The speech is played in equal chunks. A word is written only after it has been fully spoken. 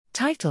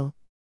Title: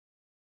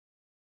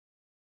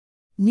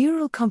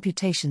 Neural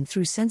computation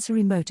through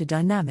sensorimotor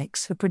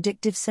dynamics for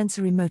predictive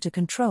sensorimotor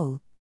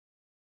control.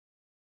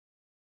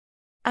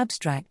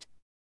 Abstract: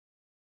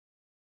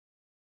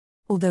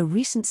 Although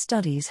recent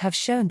studies have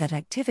shown that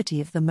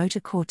activity of the motor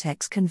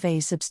cortex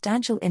conveys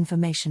substantial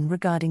information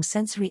regarding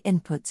sensory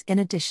inputs in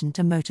addition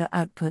to motor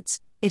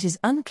outputs, it is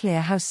unclear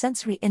how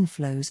sensory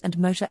inflows and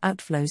motor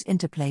outflows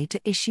interplay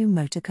to issue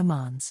motor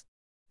commands.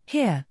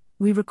 Here,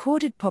 we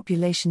recorded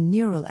population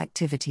neural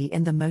activity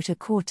in the motor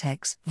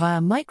cortex via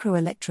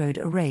microelectrode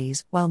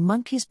arrays while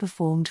monkeys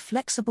performed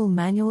flexible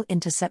manual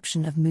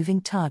interception of moving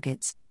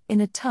targets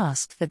in a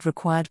task that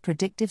required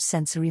predictive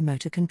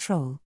sensory-motor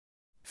control.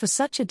 For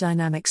such a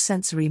dynamic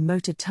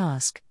sensory-motor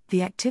task,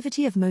 the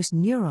activity of most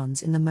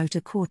neurons in the motor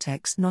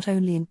cortex not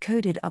only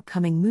encoded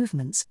upcoming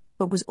movements,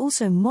 but was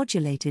also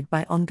modulated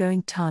by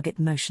ongoing target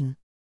motion.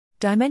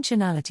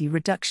 Dimensionality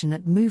reduction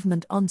at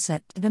movement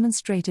onset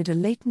demonstrated a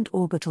latent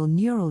orbital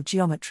neural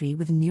geometry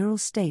with neural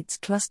states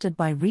clustered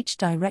by reach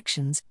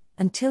directions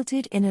and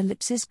tilted in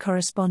ellipses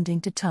corresponding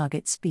to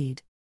target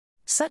speed.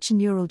 Such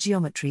neural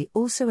geometry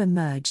also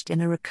emerged in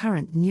a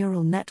recurrent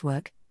neural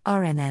network,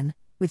 RNN,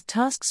 with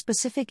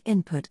task-specific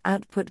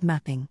input-output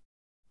mapping.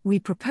 We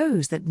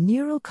propose that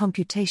neural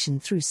computation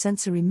through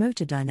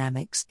sensory-motor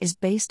dynamics is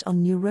based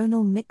on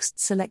neuronal mixed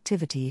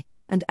selectivity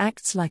and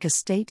acts like a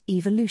state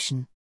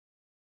evolution.